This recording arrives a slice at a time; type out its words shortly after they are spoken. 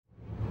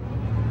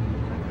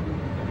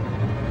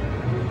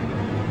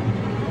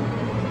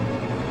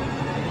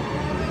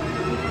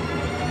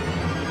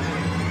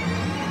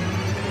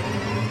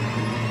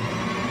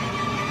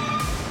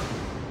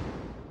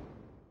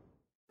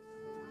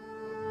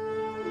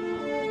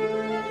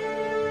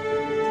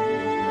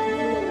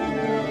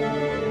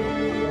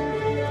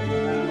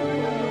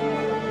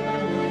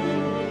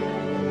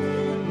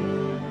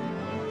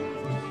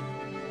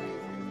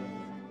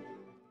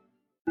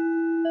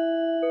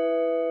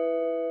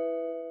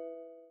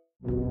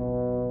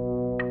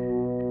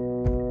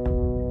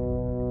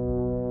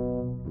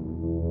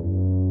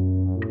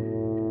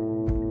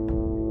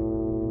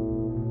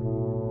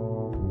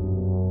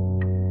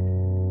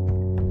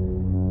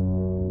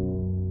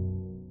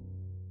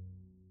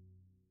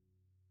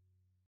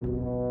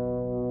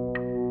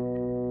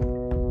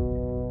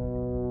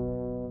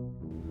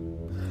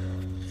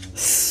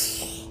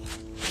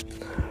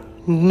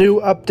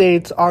New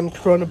updates on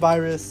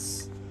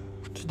coronavirus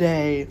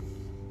today.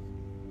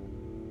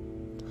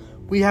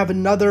 We have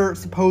another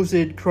supposed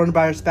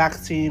coronavirus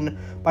vaccine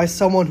by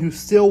someone who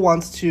still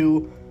wants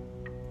to,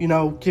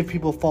 give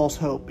people false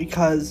hope,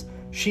 because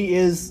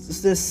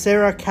this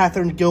Sarah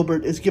Catherine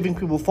Gilbert is giving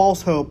people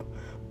false hope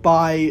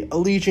by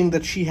alleging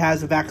that she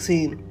has a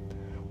vaccine,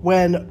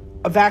 when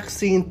a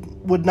vaccine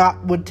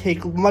would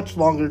take much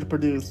longer to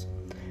produce.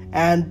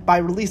 And by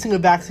releasing a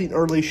vaccine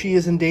early, she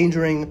is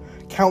endangering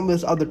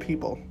countless other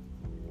people.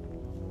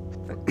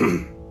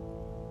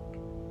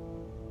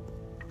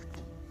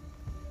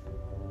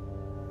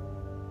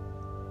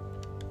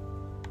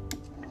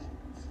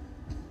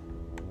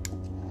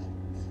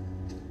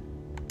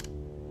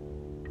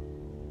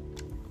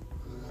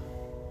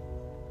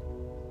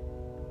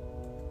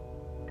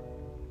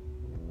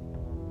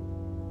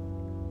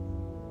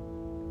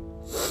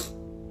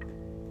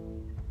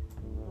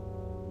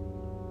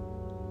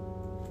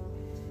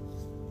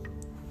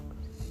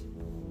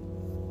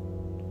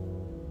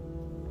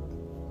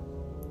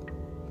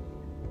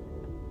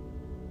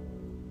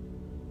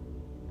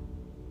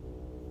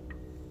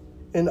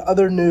 In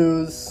other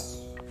news,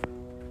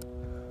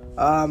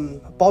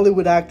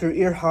 Bollywood actor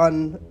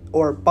Irfan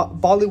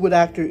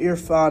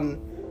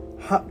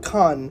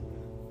Khan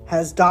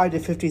has died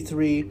at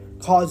 53,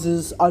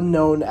 causes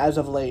unknown as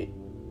of late.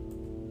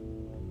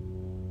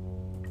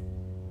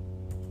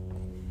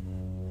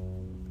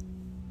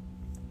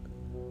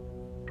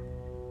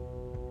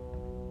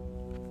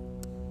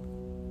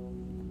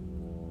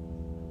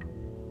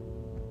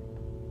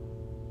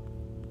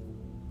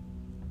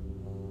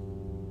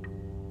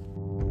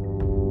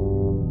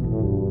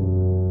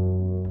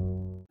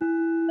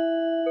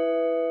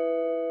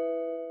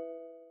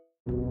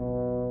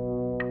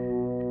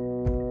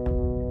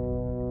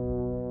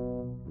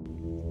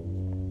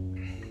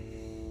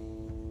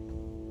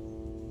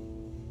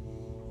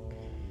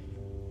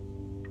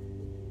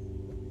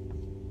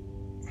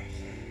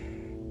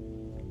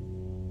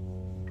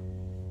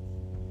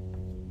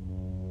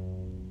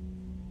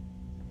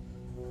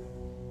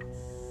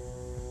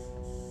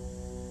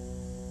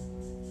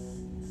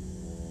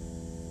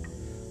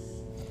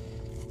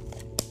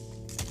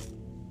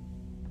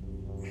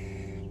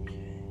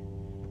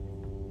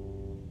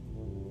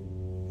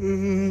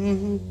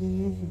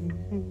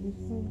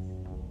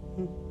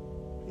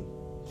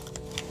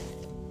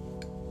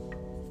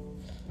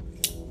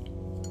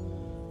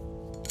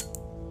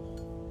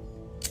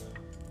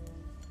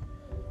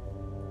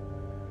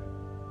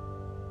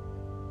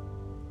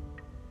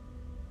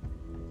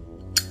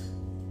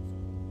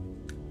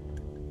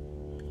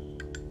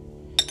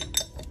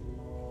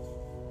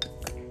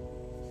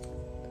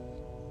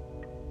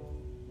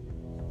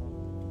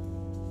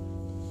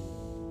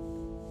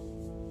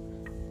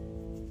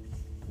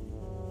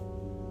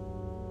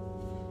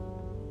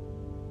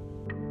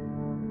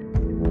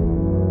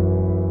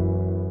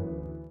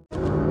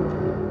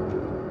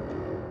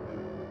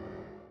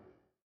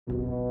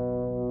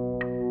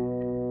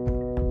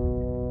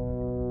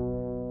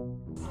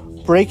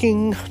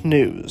 Breaking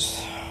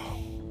news.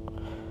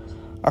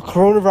 A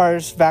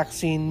coronavirus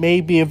vaccine may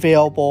be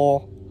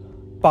available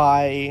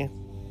by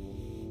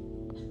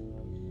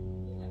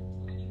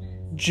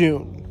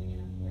June,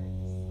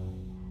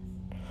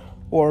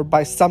 or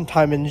by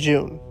sometime in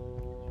June.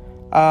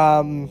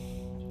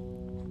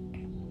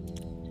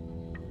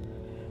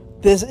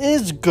 This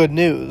is good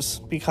news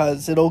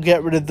because it'll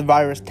get rid of the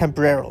virus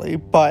temporarily,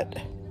 but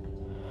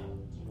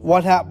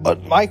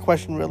my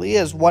question really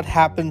is, what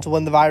happens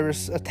when the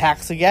virus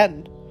attacks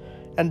again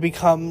and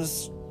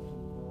becomes,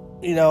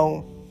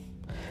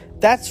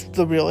 that's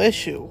the real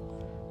issue.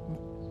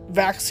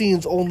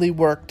 Vaccines only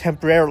work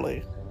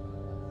temporarily.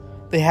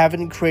 They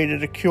haven't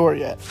created a cure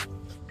yet.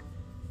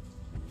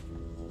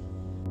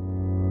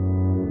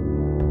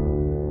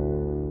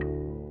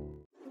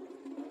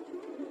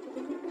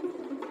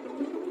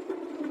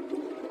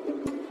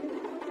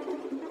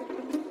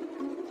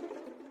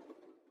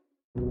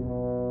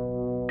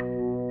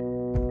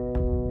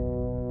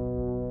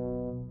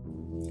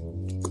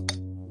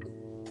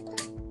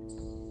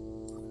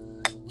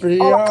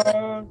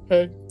 Brianna,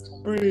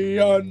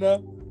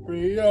 Brianna.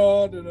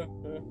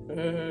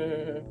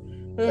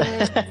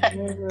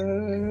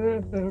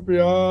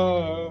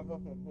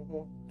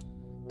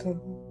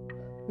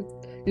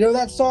 You know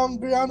that song,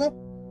 Brianna?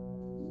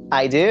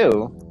 I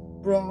do.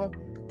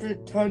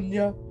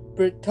 Britannia,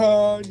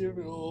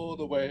 rule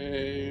the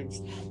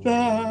waves.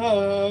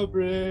 The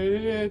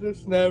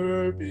British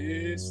never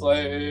be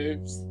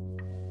slaves.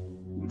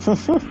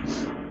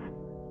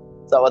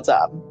 So what's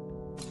up?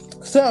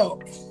 So,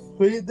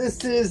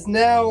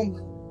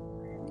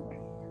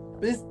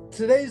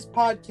 today's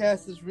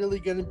podcast is really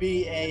going to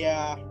be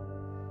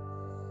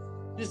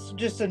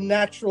just a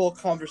natural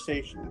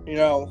conversation,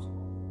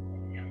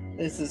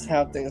 This is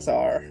how things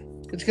are.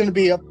 It's going to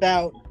be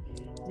about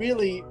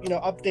really,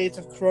 updates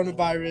of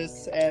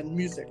coronavirus and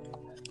music.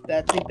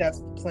 I think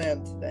that's the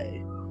plan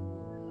today.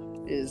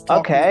 Is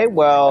okay,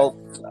 well,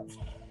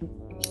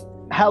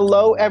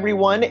 Hello,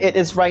 everyone. It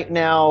is right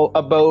now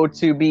about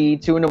to be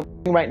 2 in the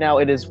morning. Right now,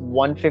 it is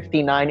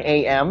 1:59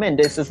 a.m. and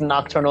this is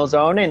Nocturnal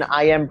Zone. And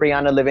I am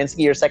Brianna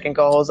Levinsky, your second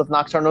co-host of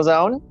Nocturnal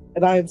Zone.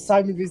 And I am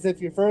Simon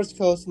Vizif, your first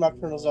co-host of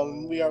Nocturnal Zone,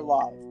 and we are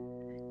live.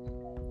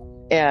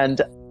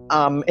 And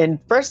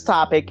first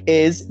topic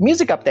is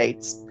music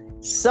updates.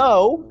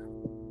 So,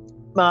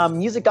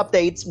 music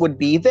updates would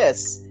be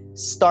this: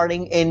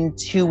 starting in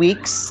 2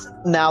 weeks.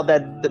 Now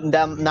that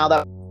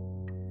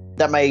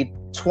my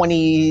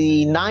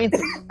 29th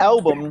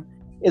album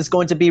is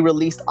going to be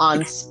released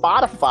on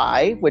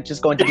Spotify, which is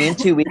going to be in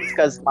 2 weeks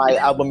because my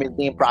album is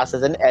being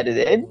processed and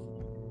edited.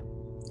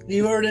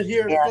 You heard it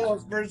here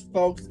first,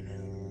 folks.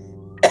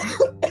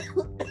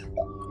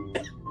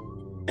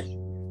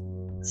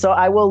 So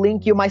I will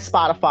link you my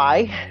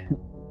Spotify,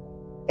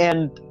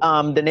 and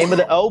the name of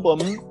the album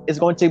is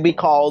going to be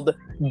called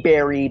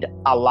Buried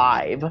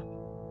Alive.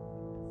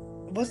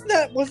 Wasn't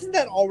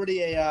that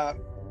already a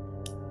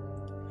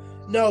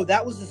No,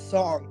 that was a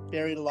song,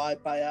 Buried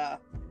Alive by I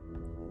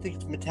think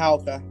it's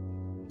Metallica.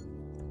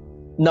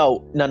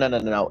 No.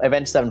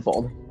 Avenged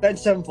Sevenfold.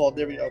 Avenged Sevenfold,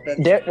 there we go.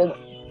 They're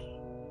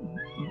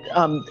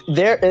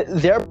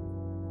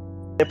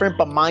different,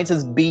 but mine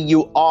says Buried.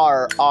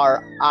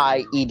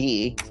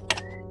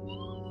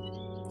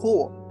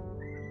 Cool.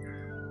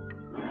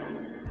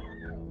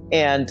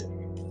 And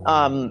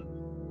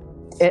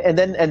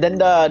then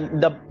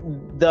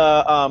the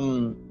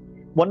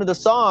one of the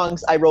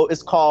songs I wrote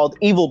is called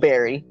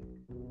Evilberry.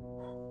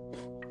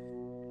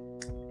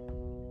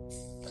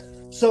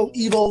 So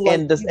evil, like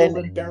and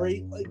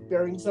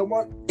burying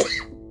someone.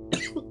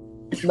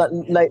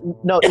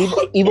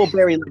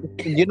 Evilberry.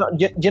 Do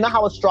you know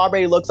how a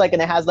strawberry looks like,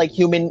 and it has like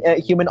human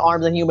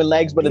arms and human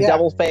legs, but a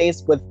devil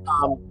face with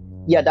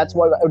that's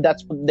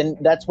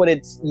what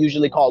it's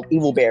usually called,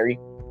 Evilberry.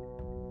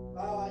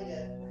 Oh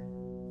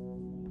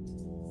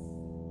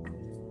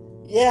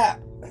yeah.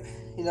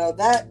 You know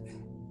that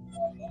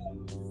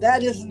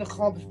is an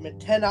accomplishment.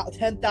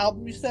 10th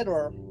album you said,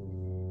 or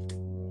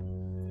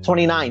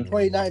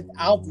 29th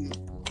album.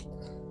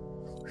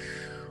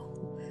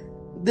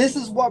 This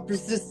is what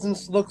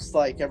persistence looks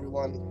like,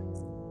 everyone.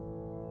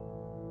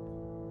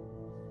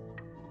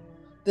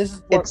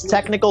 It's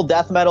technical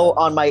death metal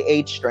on my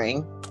H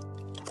string.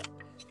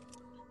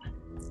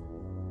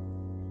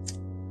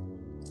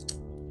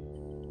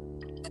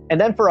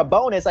 And then for a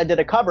bonus, I did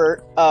a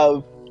cover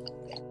of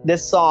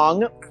this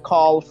song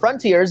called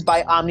Frontiers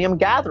by Omnium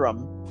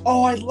Gatherum.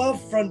 Oh, I love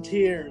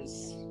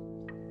Frontiers.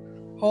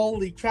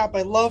 Holy crap,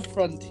 I love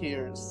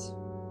Frontiers.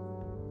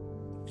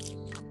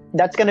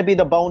 That's going to be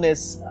the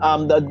bonus,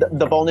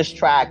 the bonus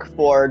track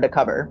for the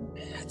cover.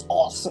 That's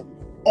awesome.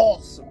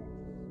 Awesome.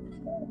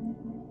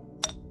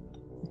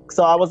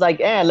 So I was like,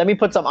 let me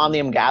put some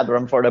Omnium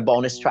Gatherum for the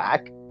bonus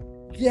track.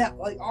 Yeah,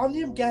 like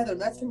Omnium Gatherum,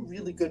 that's a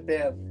really good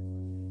band.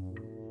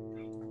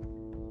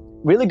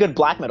 Really good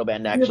black metal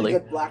band, actually. Really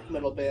good black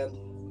metal band.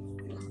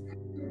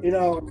 You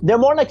know, they're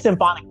more like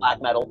symphonic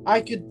black metal. I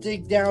could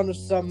dig down to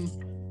some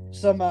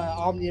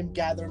Omnium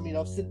Gatherum, you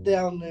know, sit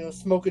down, you know,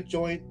 smoke a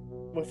joint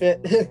with it.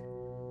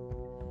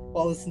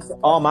 While listening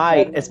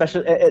to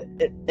especially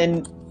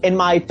in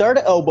my third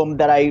album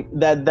that I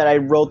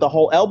wrote the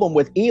whole album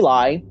with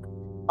Eli,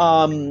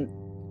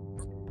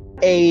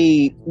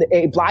 a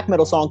black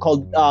metal song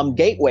called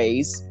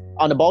Gateways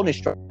on the bonus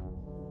track.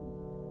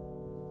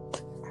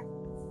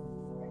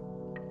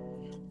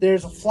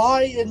 There's a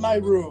fly in my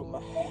room,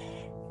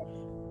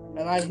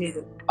 and I hate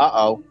it.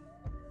 Uh-oh.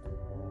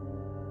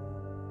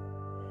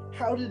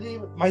 How did he...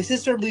 My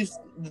sister leaves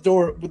the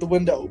door with the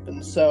window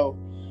open, so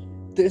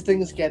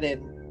things get in.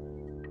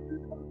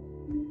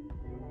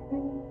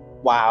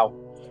 Wow.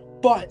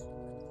 But...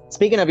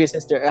 Speaking of your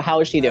sister,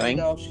 how is she doing?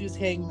 No, she's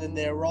hanging in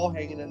there. We're all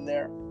hanging in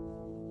there.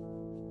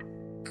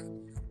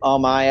 Oh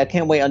my, I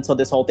can't wait until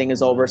this whole thing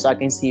is over so I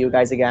can see you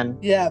guys again.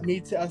 Yeah,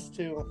 us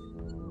too.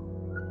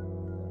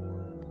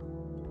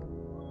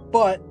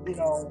 But, you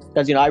know...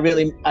 Because, you know, I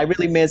really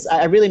miss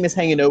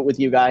hanging out with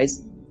you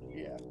guys.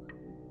 Yeah.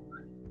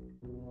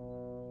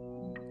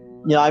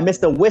 You know, I miss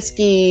the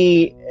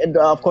whiskey, and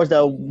of course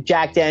the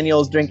Jack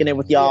Daniels, drinking it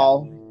with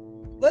y'all. Yeah.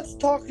 Let's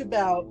talk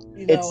about,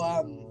 you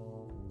know,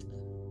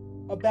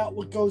 about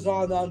what goes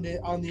on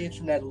the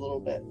internet a little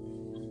bit.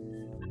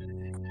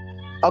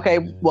 Okay,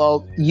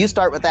 well, you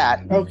start with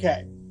that.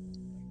 Okay.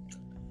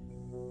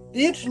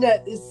 The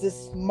internet is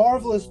this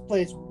marvelous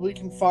place where we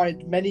can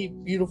find many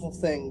beautiful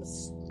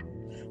things.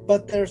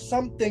 But there are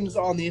some things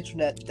on the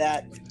internet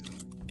that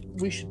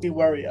we should be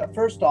wary of.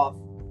 First off,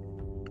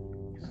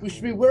 we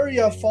should be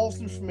wary of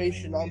false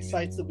information on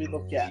sites that we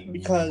look at,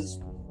 because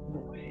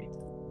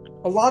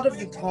a lot of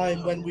the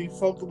time when we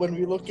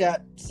look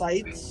at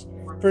sites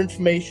for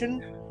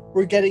information,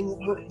 we're getting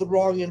the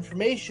wrong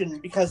information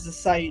because the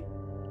site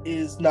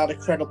is not a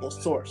credible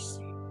source.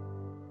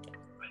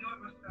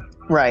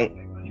 Right.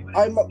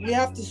 We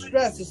have to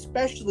stress,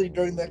 especially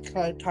during that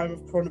kind of time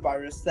of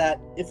coronavirus, that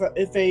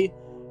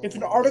if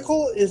an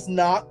article is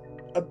not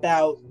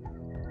about,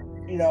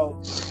 you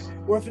know,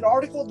 or if an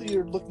article that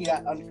you're looking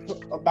at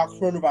about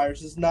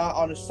coronavirus is not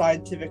on a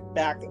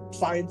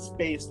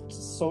science-based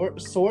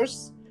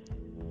source,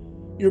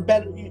 you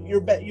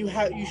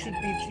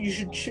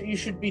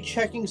should be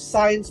checking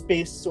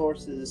science-based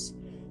sources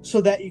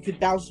so that you could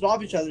bounce it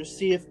off each other,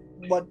 see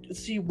what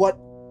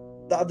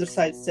the other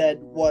side said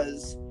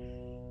was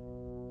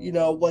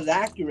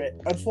accurate.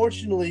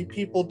 Unfortunately,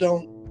 people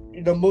don't,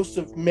 most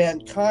of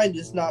mankind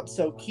is not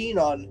so keen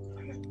on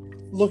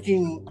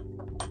looking,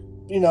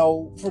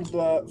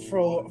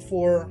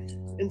 for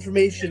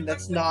information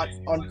that's not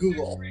on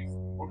Google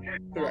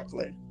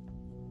directly.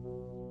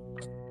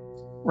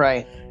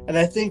 Right. And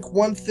I think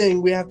one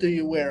thing we have to be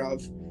aware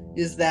of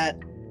is that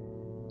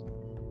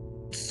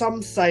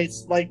some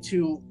sites like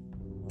to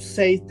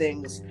say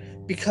things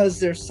because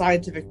there's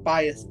scientific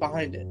bias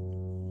behind it.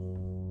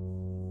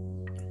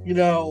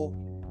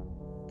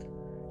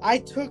 I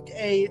took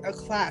a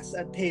class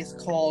at Pace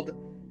called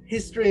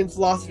History and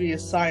Philosophy of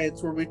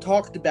Science, where we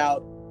talked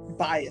about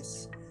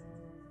bias,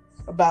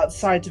 about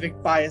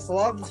scientific bias. A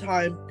lot of the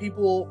time,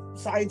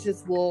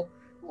 scientists will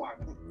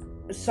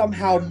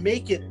somehow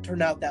make it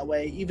turn out that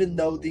way, even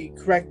though the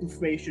correct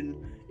information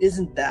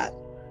isn't that.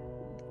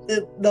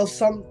 It'll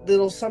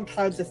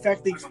sometimes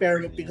affect the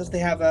experiment because they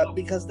have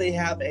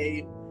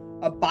a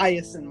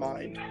bias in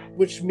mind,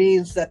 which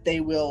means that they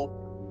will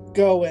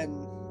go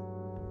and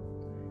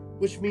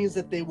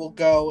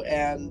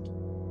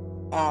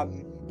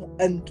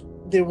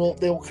they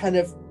will kind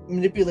of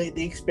manipulate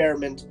the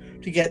experiment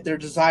to get their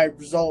desired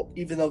result,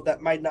 even though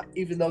that might not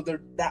lead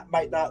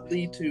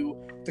to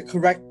the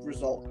correct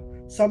result.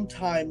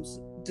 Sometimes,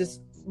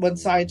 when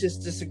scientists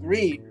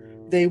disagree,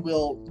 they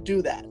will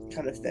do that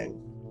kind of thing.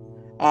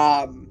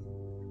 So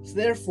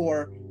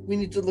therefore, we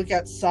need to look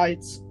at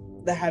sites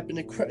that have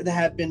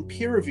been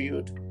peer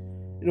reviewed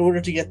in order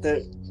to get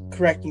the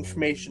correct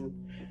information.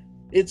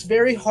 It's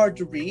very hard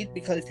to read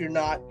because if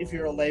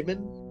you're a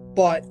layman,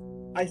 but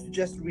I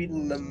suggest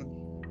reading them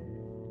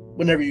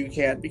whenever you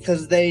can,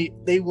 because they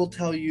will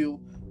tell you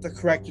the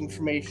correct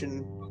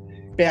information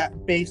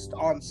based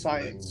on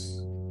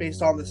science,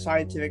 based on the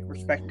scientific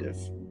perspective.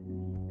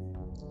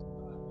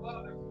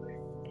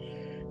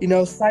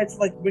 Sites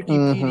like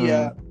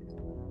Wikipedia,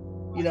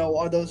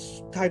 are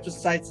those types of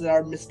sites that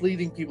are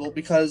misleading people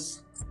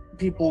because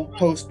people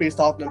post based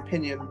off an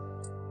opinion.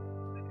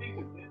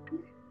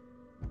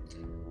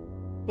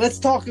 Let's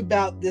talk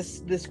about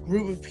this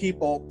group of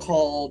people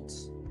called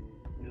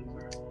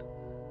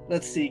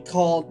the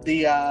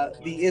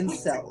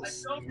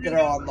incels that are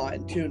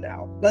online too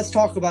now. Let's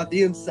talk about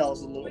the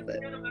incels a little bit.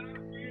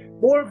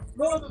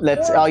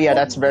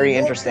 That's very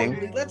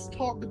interesting. Let's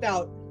talk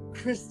about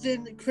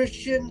Christian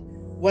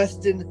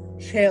Weston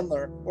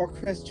Chandler, or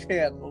Chris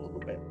Chan, a little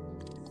bit.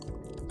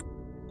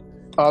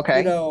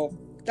 Okay.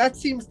 That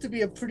seems to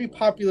be a pretty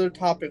popular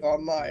topic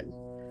online.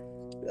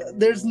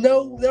 There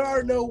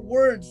are no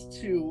words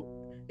to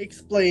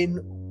explain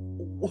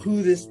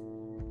who this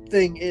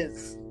thing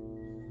is.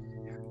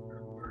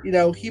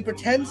 He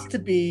pretends to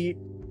be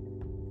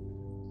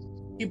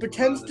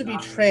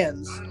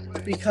trans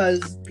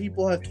because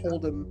people have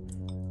told him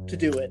to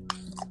do it,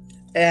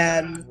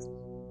 and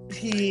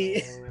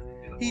he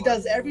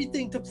does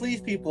everything to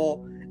please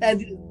people,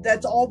 and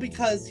that's all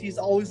because he's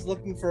always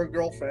looking for a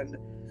girlfriend.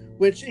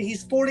 Which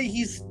he's 40.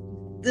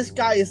 This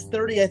guy is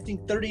 30. I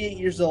think 38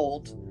 years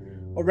old.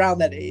 Around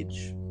that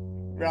age,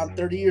 around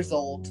 30 years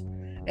old,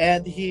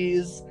 and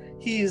he's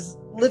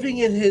living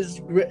in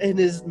his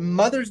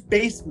mother's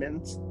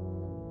basement,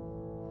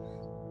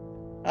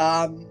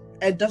 and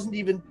isn't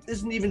even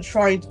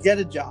trying to get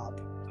a job,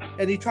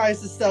 and he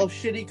tries to sell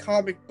shitty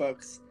comic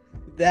books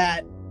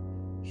that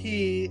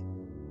he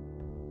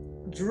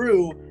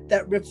drew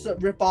that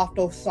rip off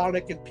both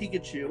Sonic and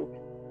Pikachu,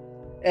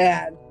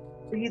 and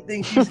he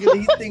thinks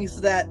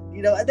that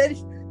and then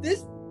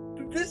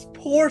this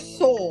poor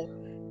soul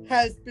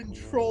has been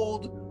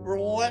trolled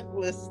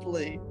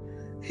relentlessly.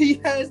 He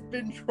has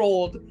been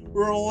trolled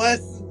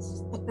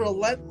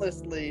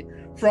relentlessly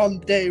from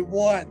day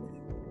one.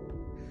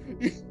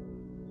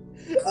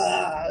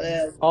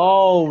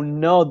 Oh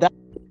no, that's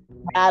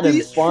bad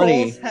and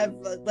funny. These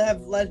trolls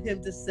have led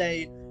him to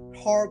say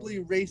horribly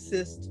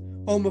racist,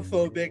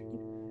 homophobic,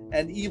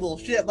 and evil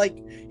shit.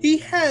 Like he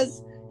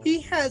has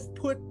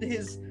put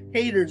his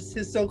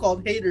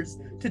so-called haters,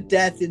 to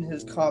death in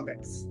his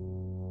comics.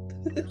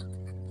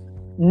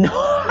 No.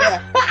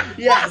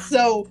 Yeah.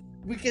 So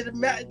we can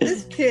imagine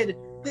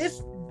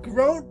this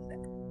grown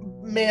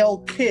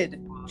male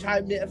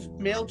child,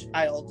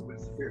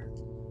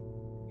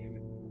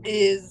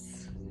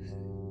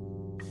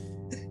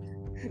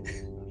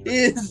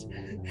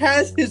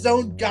 has his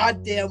own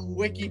goddamn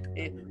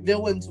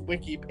villains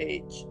wiki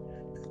page.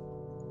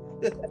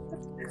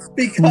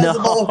 Because of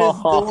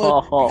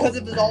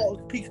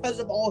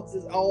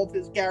all of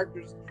his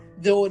characters'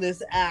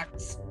 villainous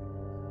acts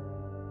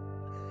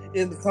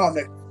in the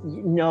comic.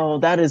 No,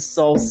 that is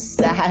so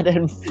sad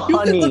and funny. You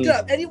can look it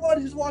up. Anyone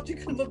who's watching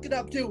can look it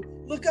up too.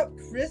 Look up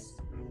Chris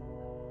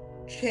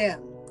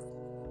Chan.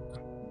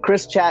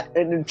 Chris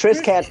Cadley.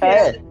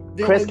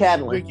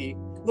 Wiki.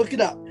 Look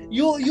it up.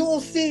 you'll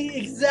see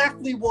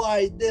exactly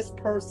why this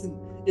person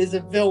is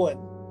a villain.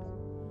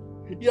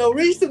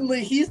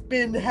 Recently he's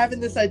been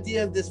having this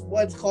idea of this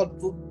what's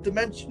called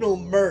dimensional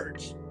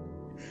merge,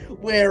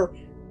 where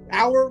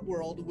our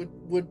world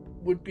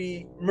would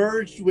be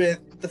merged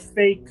with the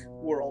fake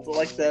world,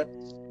 like the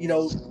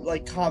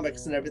like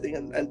comics and everything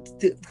and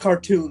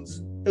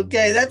cartoons.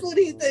 Okay, that's what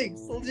he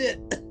thinks. Legit.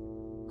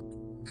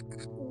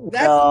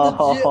 That's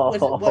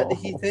legit what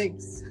he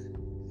thinks.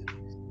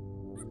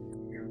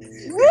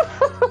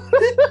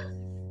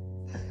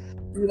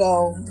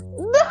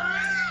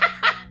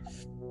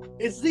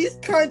 It's these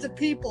kinds of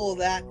people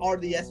that are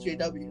the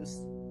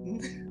SJWs.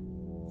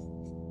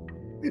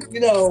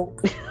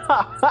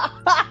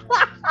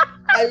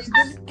 I mean,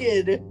 this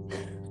kid.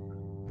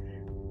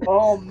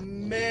 Oh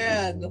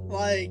man,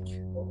 like.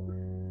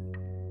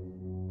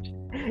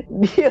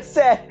 You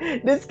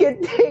said this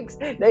kid thinks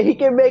that he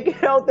can make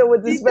it out there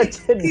with this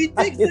mention. He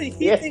thinks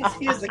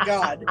he is a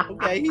god.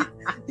 Okay,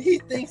 he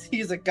thinks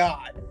he's a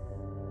god.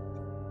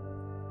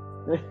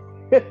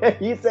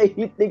 You say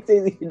he thinks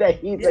that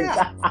he's a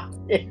god.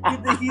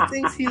 He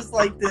thinks he's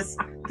like this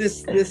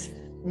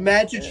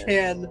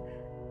Magichan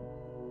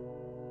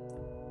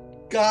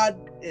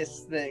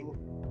goddess thing.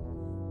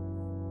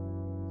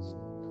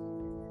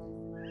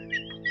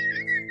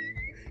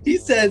 He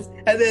says,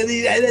 and then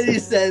he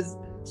says,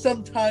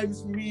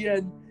 sometimes me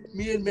and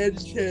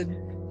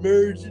Magichan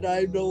merge, and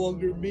I'm no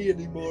longer me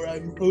anymore.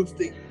 I'm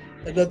hosting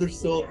another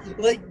soul.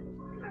 Like,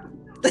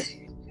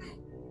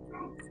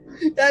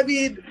 I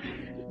mean,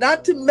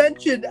 not to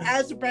mention,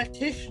 as a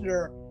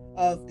practitioner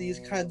of these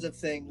kinds of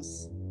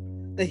things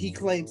that he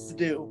claims to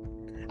do,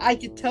 I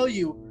can tell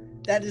you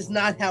that is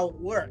not how it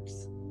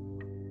works.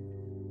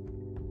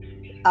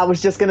 I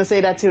was just gonna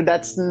say that too.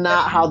 That's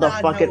not how the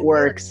fuck it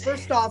works.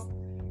 First off,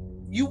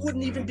 you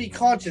wouldn't even be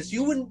conscious.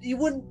 You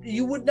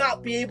would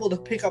not be able to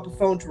pick up a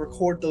phone to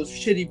record those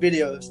shitty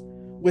videos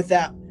with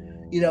that,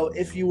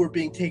 if you were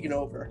being taken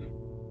over.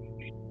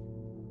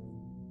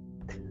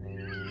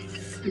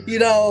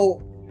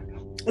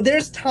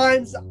 There's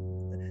times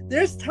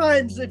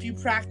if you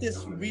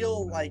practice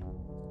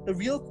the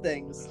real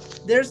things,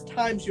 there's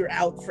times you're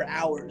out for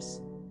hours.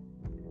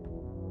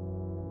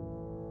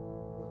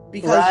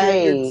 Because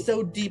you're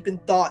so deep in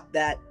thought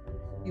that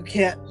you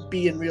can't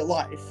be in real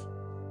life.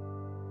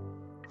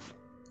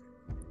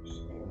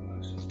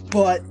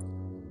 But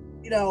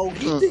he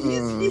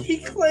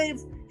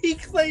claims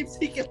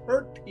he can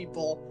hurt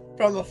people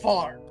from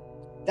afar.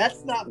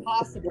 That's not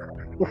possible.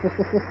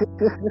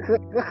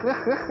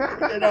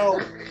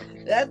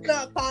 That's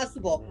not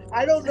possible.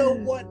 I don't know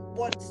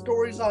what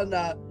stories on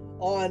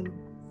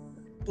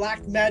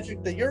black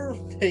magic that you're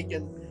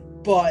taking,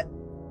 but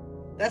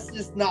that's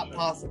just not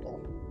possible.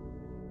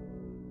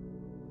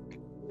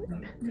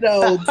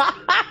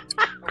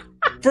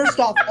 First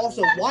off,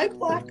 also, why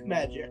black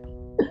magic?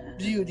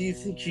 Do you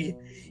think you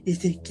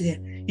think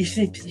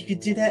you could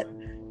do that?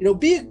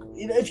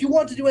 If you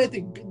want to do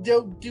anything,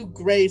 do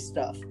gray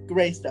stuff.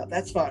 Gray stuff,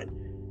 that's fine.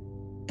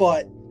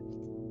 But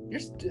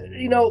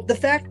the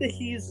fact that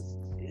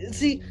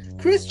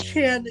Chris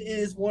Chan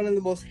is one of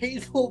the most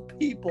hateful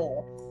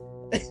people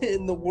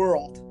in the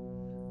world.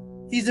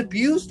 He's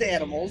abused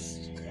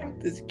animals.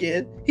 This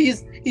kid,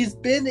 he's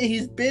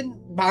been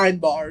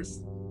behind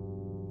bars.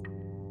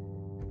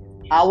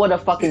 I would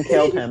have fucking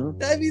killed him.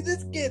 I mean,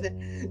 this kid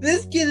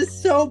is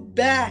so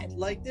bad.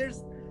 Like,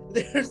 there's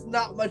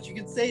not much you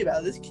can say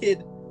about this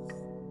kid.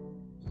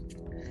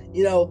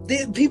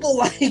 People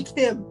like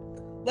him.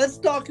 Let's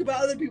talk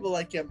about other people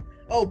like him.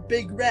 Oh,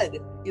 Big Red.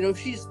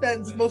 She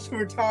spends most of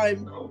her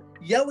time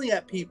yelling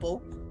at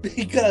people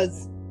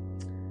because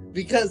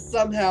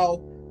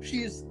somehow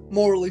she's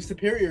morally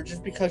superior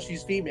just because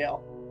she's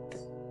female.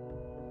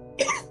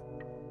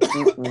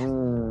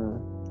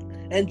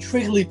 And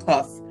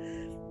Trigglypuff.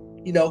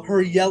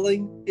 Her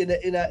yelling in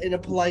a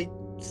polite,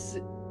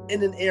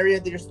 in an area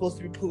that you're supposed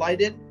to be polite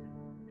in.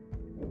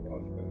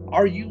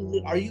 Are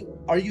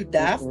you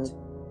daft?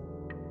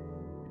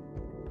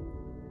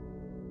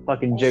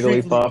 Fucking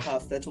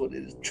Jigglypuff. That's what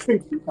it is.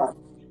 Trigglypuff.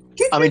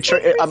 I mean,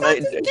 Trigglypuff. I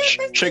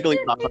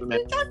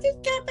meant.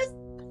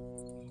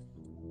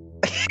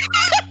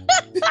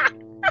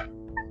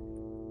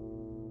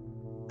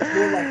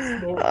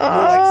 More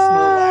like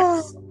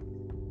Snorlax.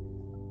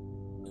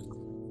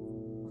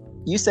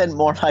 You said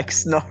more like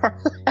Snorlax.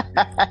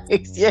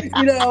 Yeah.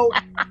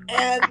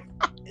 And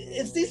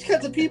it's these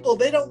kinds of people.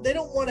 They don't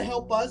want to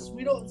help us.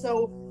 We don't.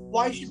 So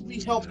why should we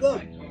help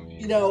them?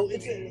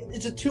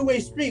 It's a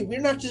two-way street.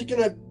 We're not just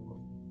gonna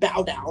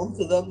bow down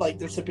to them like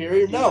they're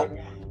superior. No,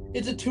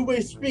 it's a two-way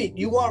street.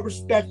 You want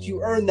respect,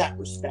 you earn that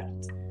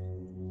respect.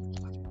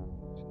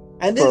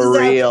 And this is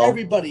out to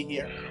everybody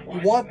here.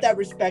 You want that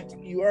respect,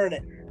 you earn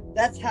it.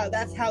 That's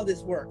how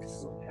this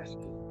works.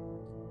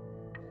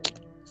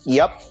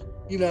 Yep.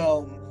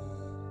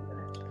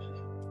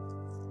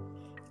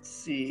 Let's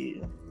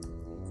see.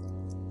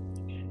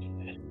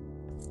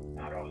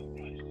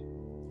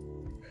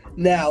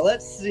 Now,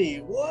 let's see.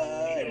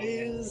 What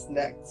is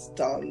next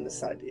on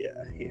this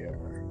idea here?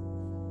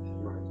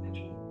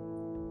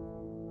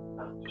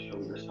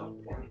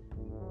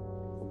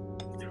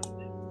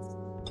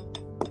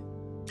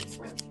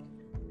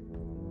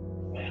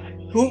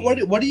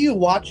 What are you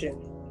watching?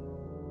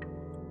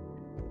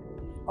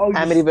 Oh,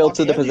 Amityville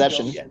to the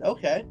Possession. Again.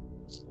 Okay.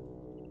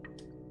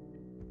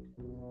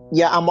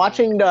 Yeah, I'm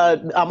watching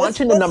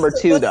the number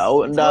 2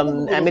 though.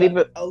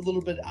 Amityville. A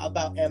little bit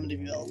about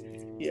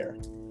Amityville here.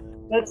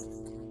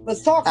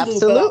 Let's talk a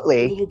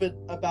little bit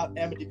about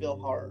Amityville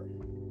Horror.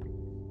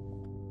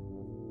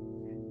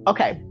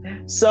 Okay,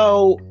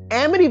 so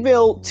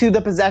Amityville to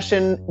the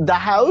Possession, the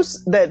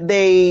house that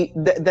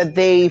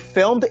they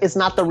filmed is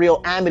not the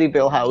real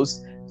Amityville house.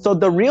 So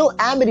the real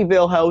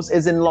Amityville house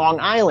is in Long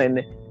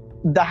Island.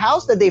 The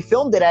house that they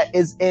filmed it at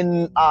is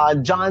in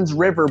Johns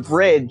River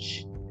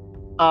Bridge.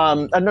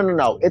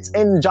 No. It's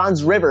in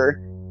Johns River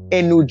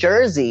in New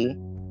Jersey.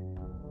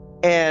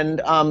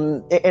 And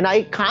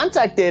I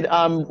contacted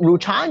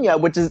Ruchania,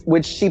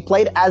 which she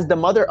played as the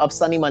mother of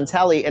Sonny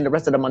Montelli and the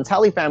rest of the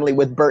Montelli family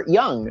with Burt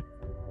Young.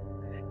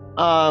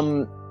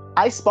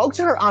 I spoke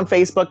to her on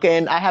Facebook,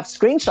 and I have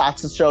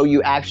screenshots to show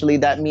you actually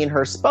that me and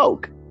her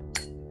spoke.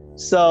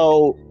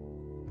 So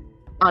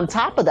on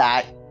top of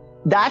that,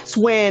 that's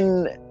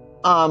when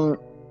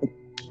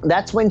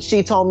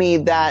she told me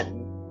that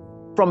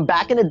from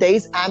back in the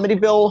days,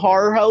 Amityville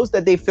Horror house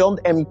that they filmed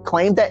and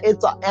claimed that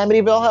it's an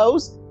Amityville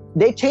house,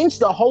 they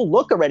changed the whole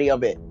look already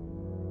of it.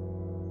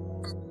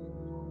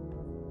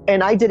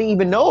 And I didn't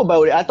even know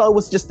about it. I thought it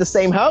was just the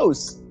same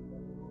house.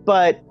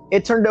 But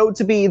it turned out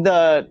to be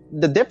the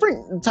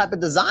different type of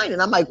design.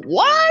 And I'm like,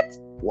 what?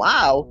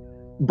 Wow.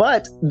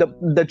 But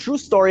the true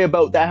story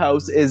about that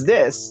house is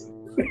this.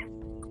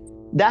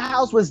 That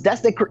house was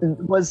designated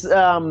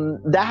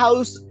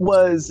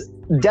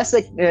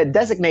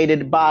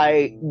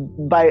by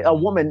a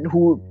woman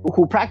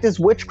who practiced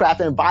witchcraft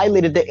and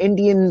violated the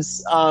Indian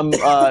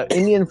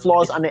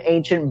laws on the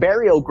ancient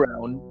burial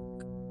ground.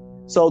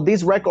 So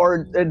these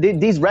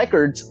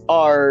records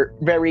are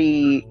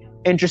very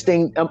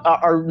interesting,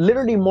 are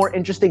literally more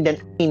interesting than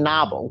any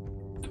novel.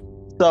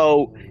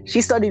 So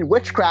she studied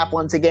witchcraft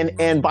once again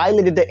and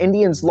violated the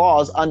Indians'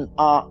 laws on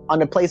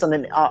a place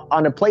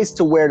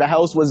to where the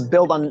house was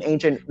built on an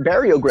ancient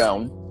burial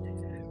ground.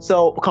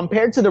 So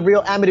compared to the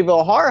real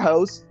Amityville Horror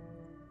house,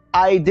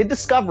 I did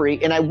discovery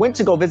and I went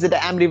to go visit the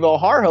Amityville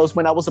Horror house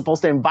when I was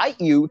supposed to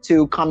invite you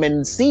to come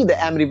and see the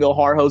Amityville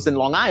Horror house in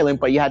Long Island,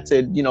 but you had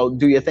to,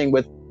 do your thing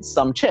with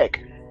some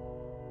chick.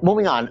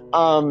 Moving on.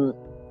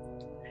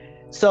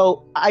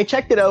 So I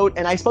checked it out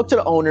and I spoke to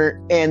the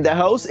owner, and the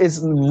house is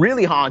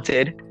really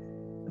haunted,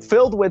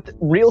 filled with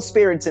real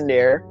spirits in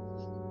there.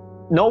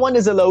 No one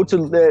is allowed to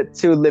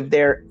live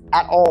there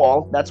at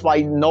all. That's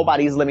why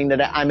nobody's living in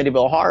the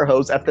Amityville Horror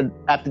house after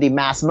the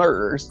mass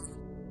murders.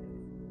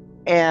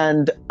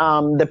 And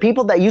the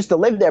people that used to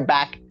live there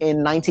back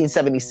in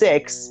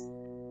 1976,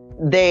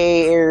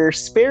 their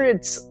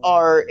spirits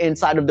are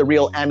inside of the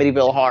real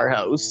Amityville Horror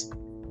house.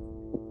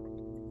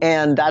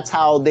 And that's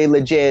how they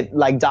legit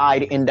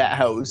died in that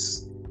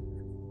house.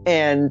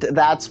 And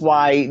that's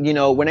why,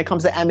 when it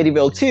comes to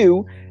Amityville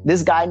 2,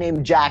 this guy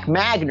named Jack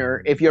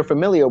Magner, if you're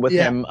familiar with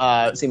him,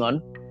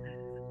 Simon,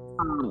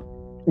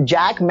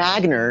 Jack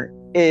Magner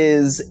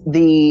is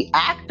the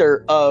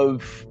actor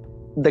of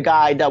the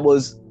guy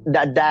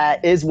that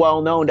is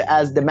well known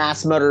as the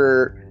mass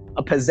murderer,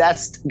 a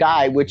possessed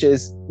guy, which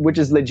is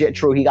legit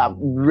true. He got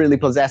really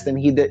possessed, and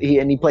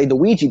he played the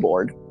Ouija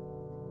board.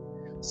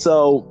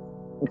 So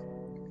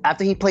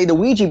after he played the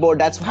Ouija board,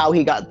 that's how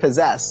he got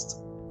possessed.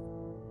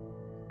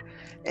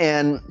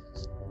 And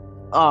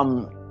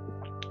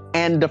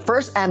the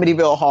first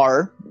Amityville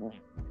Horror,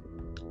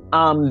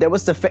 there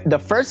was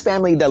the first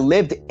family that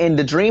lived in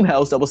the dream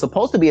house that was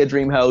supposed to be a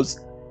dream house,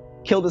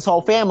 killed his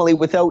whole family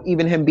without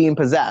even him being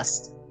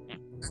possessed.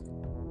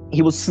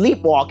 He was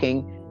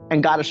sleepwalking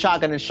and got a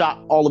shotgun and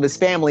shot all of his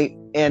family,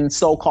 and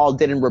so-called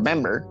didn't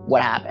remember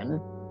what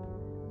happened.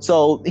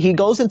 So he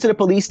goes into the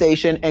police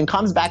station and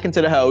comes back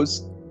into the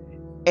house,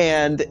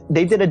 and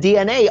they did a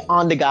DNA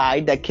on the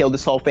guy that killed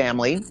his whole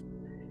family.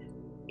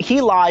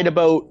 He lied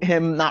about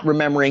him not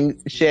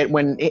remembering shit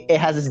when it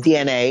has his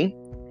DNA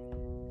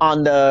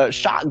on the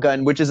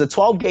shotgun, which is a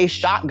 12-gauge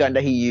shotgun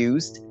that he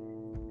used.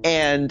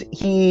 And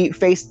he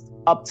faced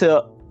up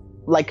to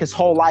his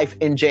whole life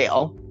in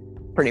jail,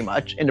 pretty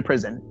much, in the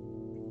prison.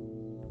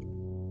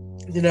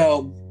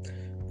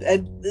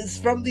 And it's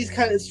from these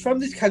kind of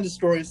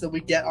stories that we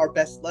get our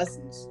best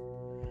lessons.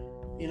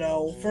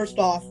 First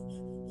off,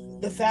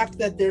 the fact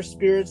that their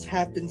spirits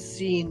have been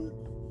seen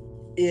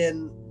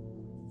in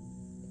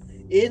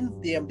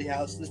the empty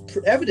house is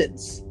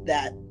evidence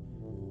that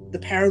the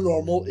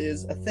paranormal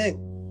is a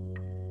thing.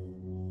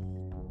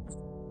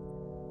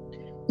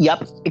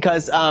 Yep,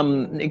 because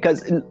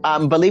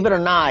believe it or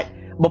not,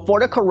 before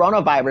the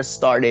coronavirus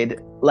started,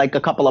 a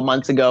couple of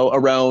months ago,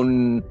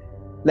 around,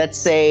 let's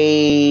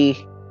say,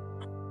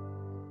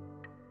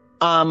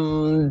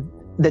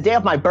 the day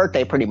of my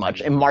birthday, pretty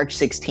much, in March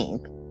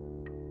 16th,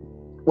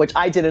 which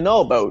I didn't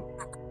know about.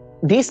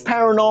 These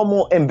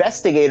paranormal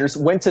investigators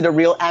went to the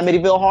real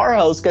Amityville Horror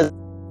house because they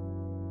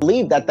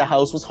believed that the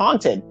house was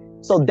haunted.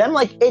 So them,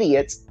 like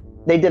idiots,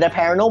 They did a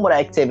paranormal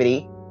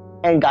activity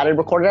and got it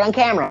recorded on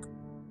camera.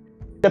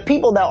 The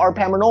people that are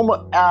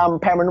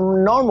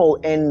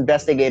paranormal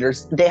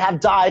investigators, they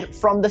have died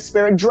from the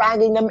spirit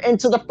dragging them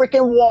into the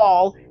freaking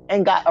wall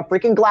and got a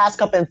freaking glass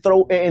cup and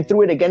threw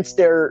it against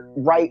their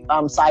right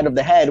side of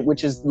the head,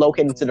 which is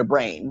located to the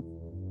brain.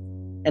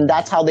 And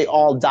that's how they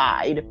all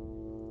died.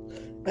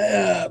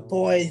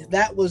 Boy,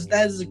 that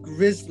is a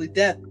grisly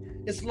death.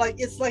 It's like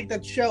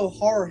that show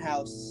Horror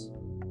House,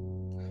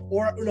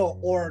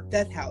 or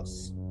Death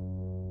House.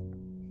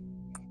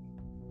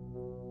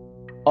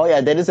 Oh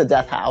yeah, that is a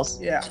death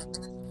house. Yeah.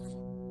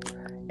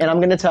 And I'm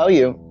gonna tell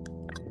you,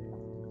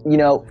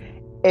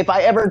 if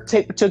I ever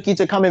took you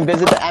to come and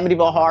visit the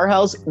Amityville Horror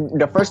House,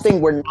 the first thing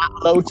we're not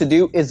allowed to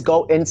do is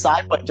go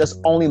inside, but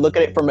just only look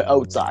at it from the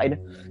outside.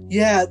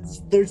 Yeah,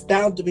 there's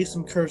bound to be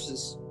some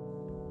curses.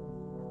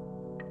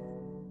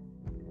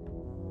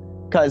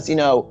 Because, in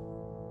a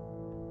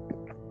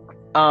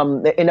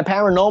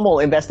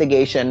paranormal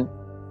investigation,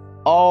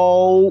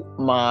 oh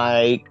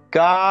my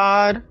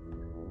God,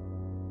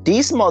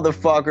 these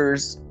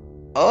motherfuckers,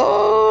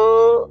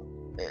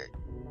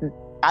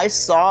 I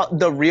saw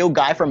the real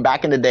guy from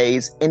back in the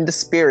days in the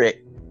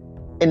spirit,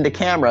 in the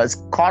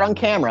cameras, caught on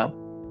camera,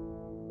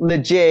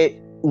 legit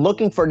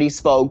looking for these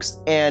folks,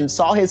 and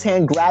saw his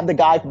hand grab the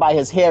guy by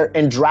his hair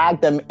and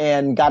drag them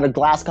and got a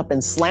glass cup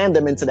and slammed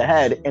him into the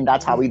head, and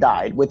that's how he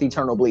died, with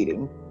eternal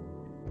bleeding.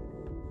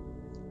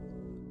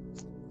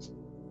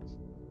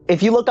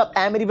 If you look up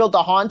Amityville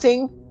The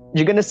Haunting,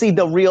 you're going to see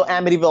the real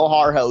Amityville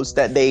Horror House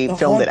that they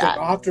filmed it at.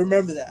 I'll have to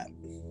remember that.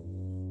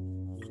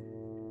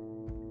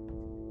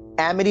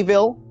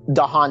 Amityville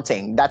The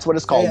Haunting. That's what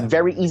it's called. Yeah.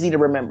 Very easy to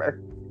remember.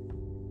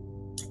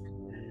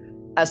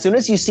 As soon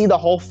as you see the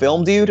whole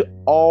film, dude,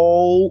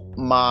 oh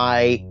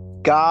my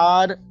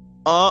God.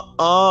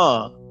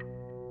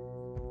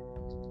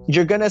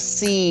 You're going to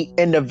see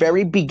in the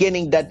very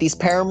beginning that these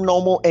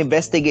paranormal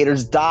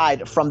investigators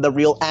died from the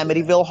real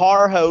Amityville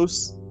Horror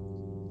House.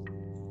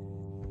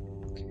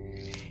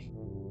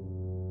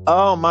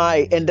 Oh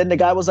my. And then the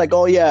guy was like,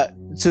 oh yeah,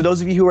 to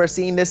those of you who are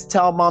seeing this,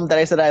 tell mom that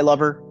I said I love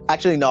her.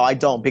 Actually, no, I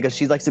don't, because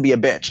she likes to be a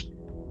bitch.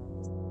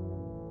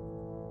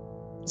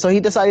 So he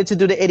decided to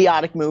do the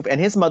idiotic move, and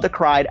his mother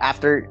cried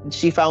after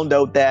she found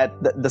out that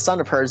the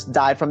son of hers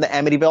died from the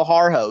Amityville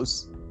Horror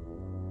House.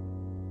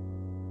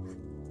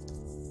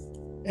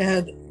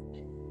 And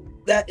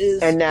that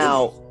is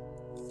now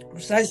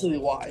precisely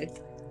why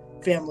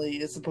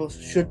family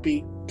should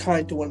be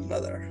kind to one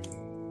another.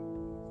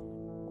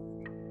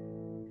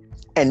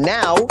 And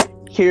now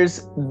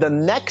here's the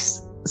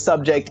next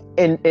subject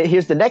in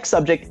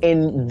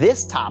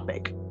this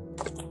topic.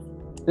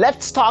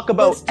 Let's talk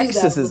about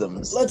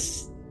exorcisms.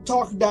 Let's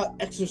talk about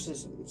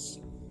exorcisms.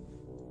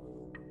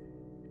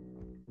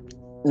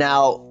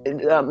 Now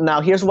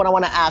here's what I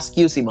want to ask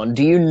you, Simon.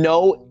 Do you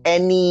know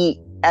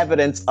any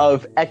evidence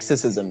of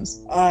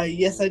exorcisms?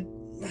 Yes,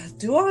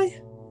 do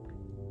I?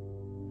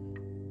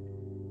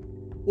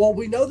 Well,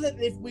 we know that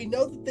they've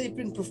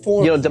been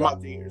performed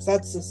throughout the years.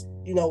 That's just,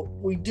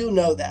 we do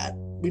know that.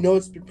 We know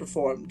it's been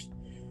performed.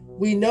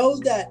 We know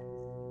that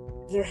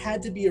there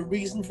had to be a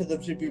reason for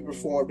them to be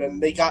performed,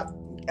 and they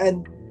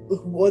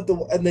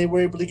were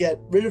able to get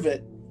rid of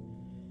it.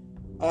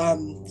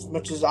 As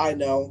much as I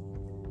know,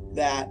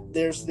 that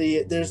there's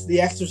the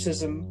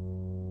exorcism,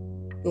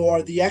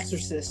 or the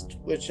Exorcist,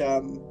 which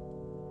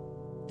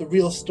the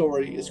real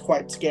story is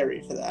quite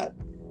scary for that.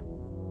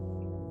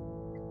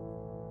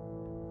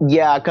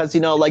 Yeah, because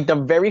like the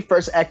very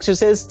first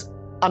Exorcist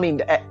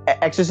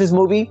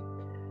movie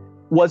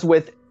was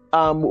with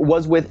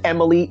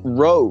Emily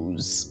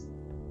Rose.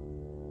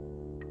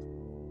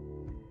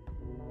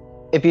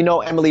 If you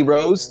know Emily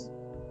Rose.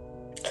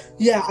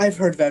 Yeah, I've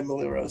heard of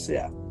Emily Rose,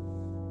 yeah.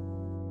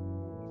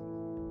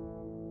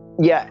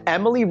 Yeah,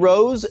 Emily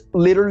Rose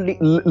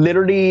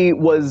literally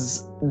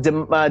was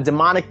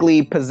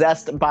demonically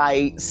possessed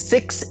by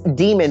 6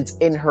 demons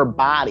in her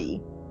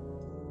body.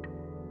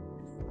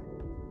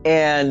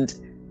 And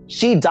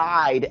she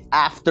died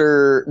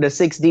after the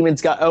 6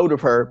 demons got out of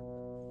her.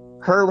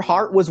 Her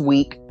heart was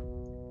weak.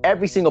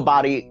 Every single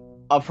body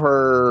of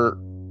her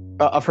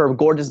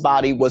gorgeous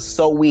body was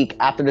so weak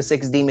after the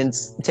 6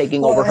 demons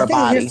taking over her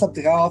body. Here's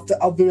something.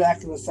 I'll be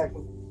back in a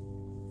second.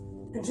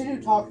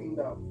 Continue talking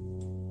though.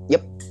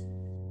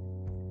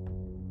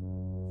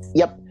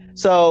 Yep.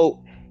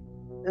 So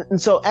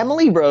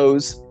Emily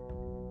Rose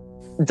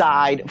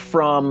died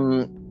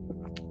from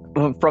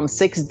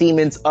 6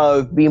 demons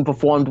of being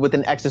performed with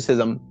an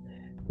exorcism.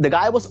 The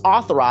guy was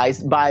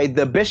authorized by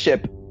the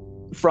bishop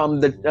from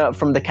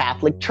the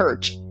Catholic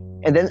Church,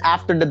 and then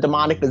after the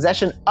demonic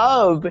possession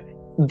of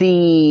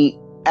the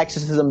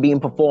exorcism being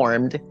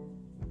performed,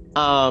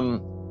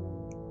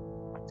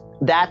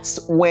 that's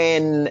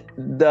when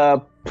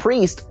the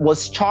priest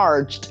was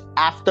charged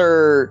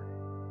after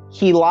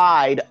he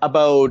lied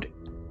about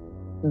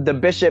the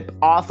bishop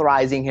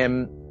authorizing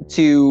him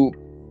to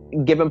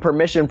give him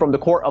permission from the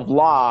court of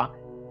law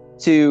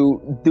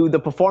to do the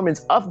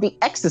performance of the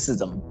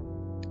exorcism.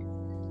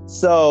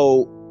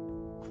 So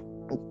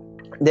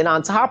then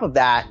on top of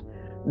that,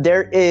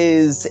 there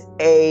is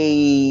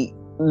a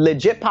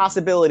legit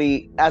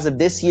possibility as of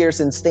this year,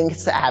 since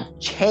things have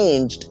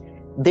changed,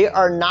 they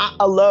are not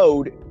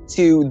allowed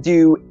to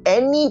do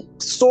any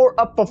sort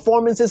of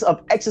performances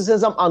of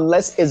exorcism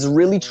unless it's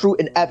really true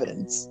in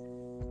evidence.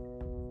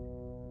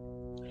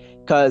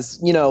 Because,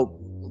 you know,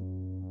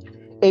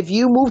 if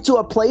you move to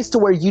a place to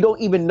where you don't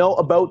even know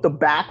about the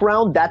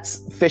background,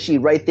 that's fishy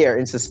right there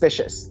and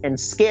suspicious and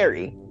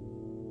scary.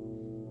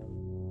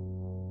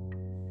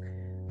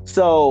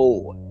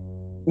 So,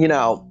 you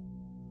know,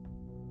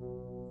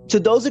 to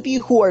those of you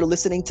who are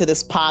listening to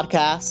this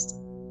podcast,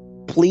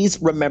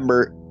 please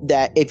remember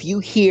that if you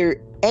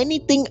hear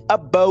anything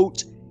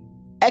about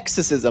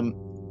exorcism,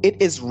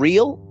 it is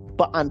real,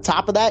 but on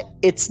top of that,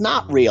 it's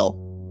not real.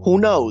 Who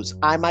knows?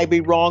 I might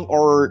be wrong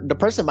or the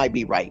person might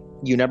be right.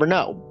 You never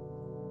know.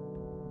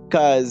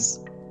 Because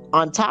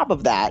on top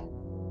of that,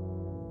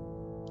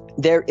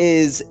 there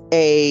is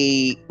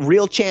a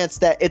real chance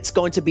that it's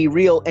going to be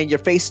real and your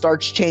face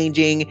starts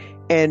changing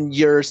and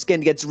your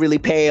skin gets really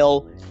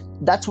pale.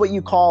 That's what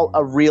you call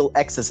a real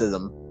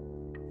exorcism.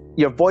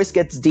 Your voice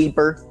gets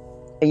deeper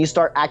and you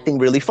start acting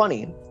really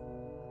funny.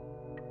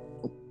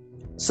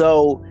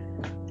 So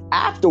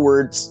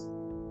afterwards,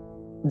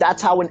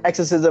 that's how an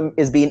exorcism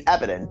is being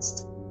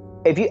evidenced.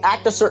 If you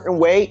act a certain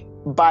way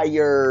by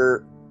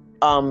your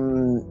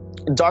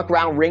dark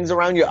round rings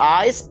around your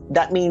eyes,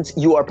 that means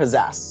you are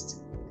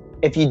possessed.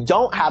 If you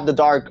don't have the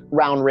dark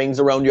round rings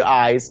around your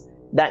eyes,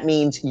 that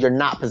means you're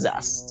not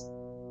possessed.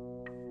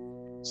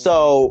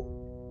 So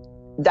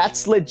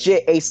that's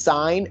legit a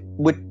sign,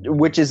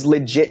 which is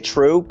legit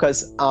true,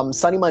 because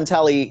Sonny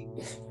Montelli,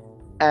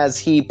 as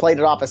he played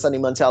it off as Sonny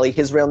Montelli,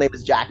 his real name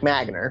is Jack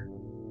Magner.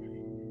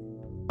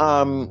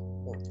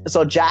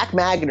 So Jack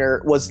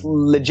Magner was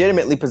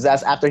legitimately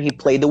possessed after he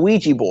played the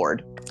Ouija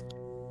board,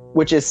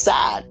 which is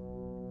sad.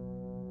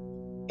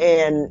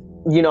 And,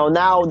 you know,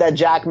 now that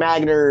Jack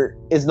Magner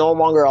is no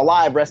longer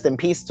alive, rest in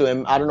peace to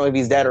him. I don't know if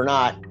he's dead or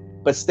not,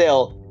 but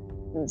still,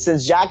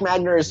 since Jack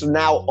Magner is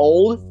now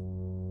old,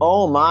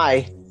 oh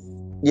my,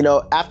 you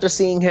know, after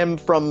seeing him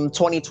from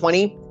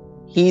 2020,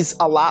 he's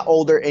a lot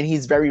older and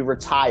he's very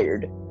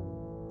retired.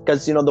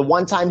 Because, you know, the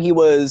one time he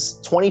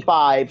was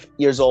 25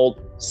 years old,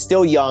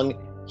 still young,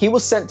 he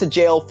was sent to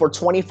jail for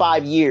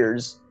 25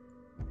 years.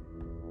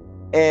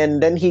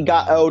 And then he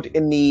got out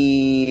in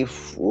the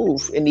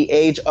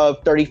age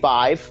of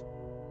 35.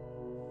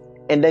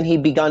 And then he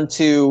begun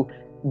to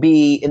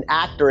be an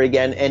actor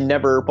again and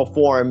never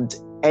performed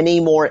any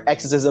more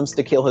exorcisms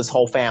to kill his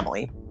whole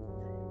family.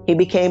 He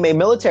became a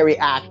military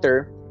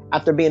actor.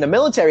 After being a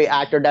military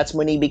actor, that's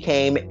when he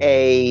became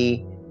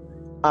a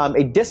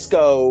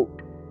disco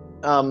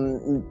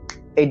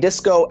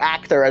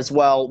actor as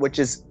well, which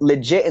is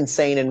legit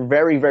insane and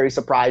very, very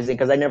surprising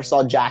because I never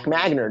saw Jack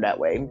Magner that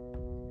way.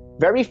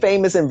 Very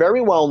famous and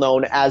very well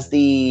known as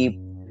the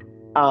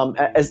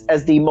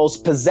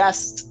most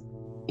possessed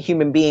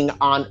human being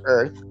on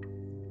Earth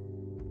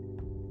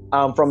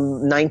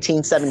from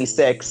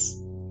 1976.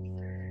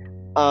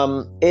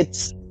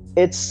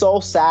 It's so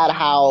sad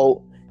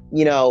how,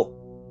 you know,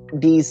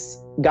 these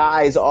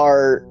guys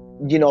are,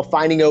 you know,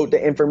 finding out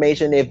the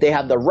information if they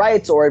have the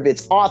rights or if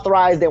it's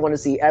authorized. They want to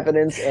see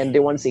evidence and they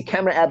want to see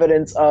camera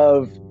evidence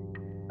of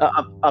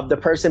the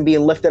person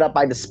being lifted up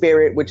by the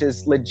spirit, which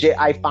is legit,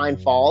 I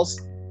find false.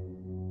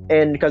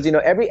 And because, you know,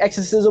 every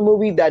exorcism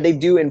movie that they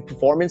do in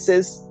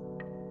performances,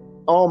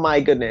 oh my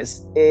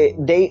goodness,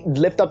 they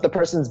lift up the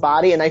person's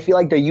body, and I feel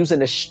like they're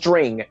using a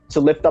string to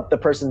lift up the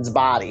person's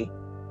body.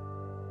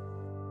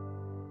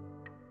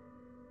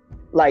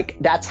 Like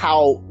that's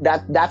how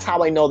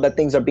I know that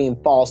things are being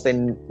false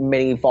and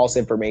many false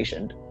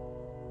information.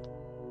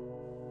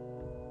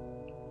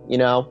 You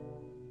know?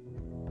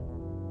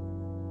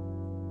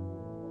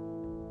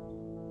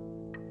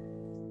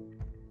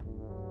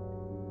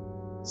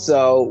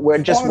 So we're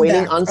just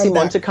waiting on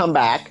Simon to come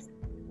back.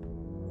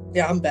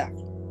 Yeah, I'm back.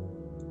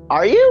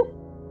 Are you?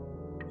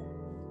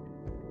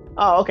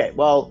 Oh, okay.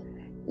 Well,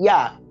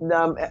 yeah.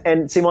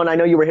 And Simon, I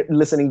know you were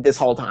listening this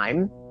whole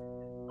time.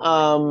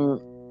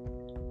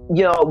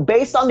 You know,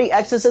 based on the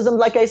exorcism,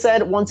 like I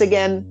said, once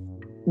again,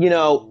 you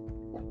know,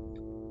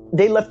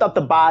 they lift up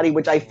the body,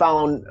 which I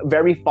found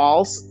very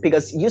false,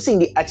 because you've seen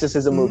the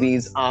exorcism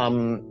movies,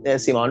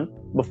 Simon,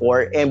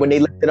 before, and when they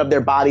lifted up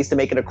their bodies to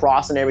make it a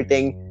cross and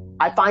everything,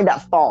 I find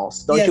that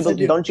false. Don't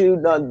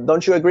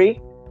you agree?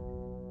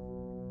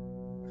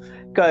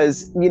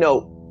 Because, you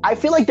know, I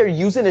feel like they're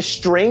using a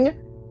string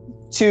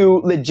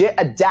to legit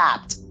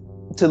adapt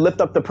to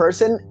lift up the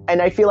person, and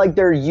I feel like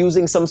they're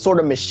using some sort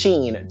of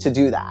machine to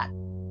do that.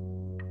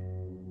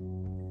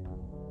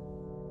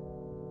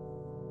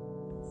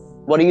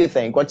 What do you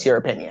think? What's your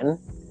opinion?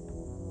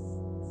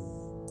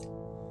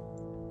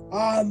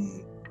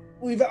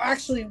 We're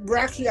actually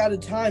out of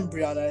time,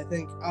 Brianna, I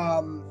think.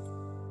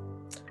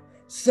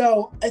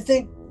 So I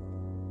think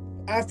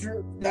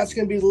after that's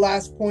going to be the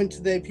last point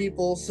today,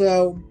 people.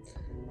 So,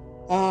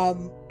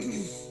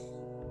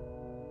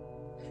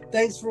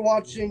 thanks for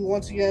watching.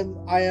 Once again,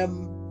 I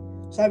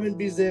am Simon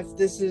Bezif.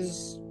 This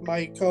is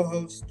my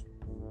co-host.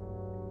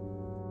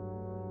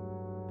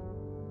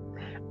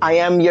 I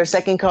am your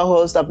second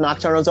co-host of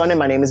Nocturnal Zone, and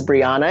my name is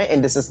Brianna,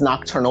 and this is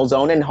Nocturnal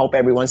Zone, and hope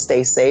everyone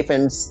stays safe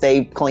and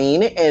stay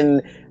clean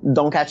and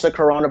don't catch the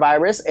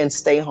coronavirus and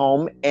stay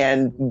home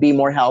and be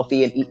more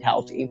healthy and eat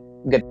healthy.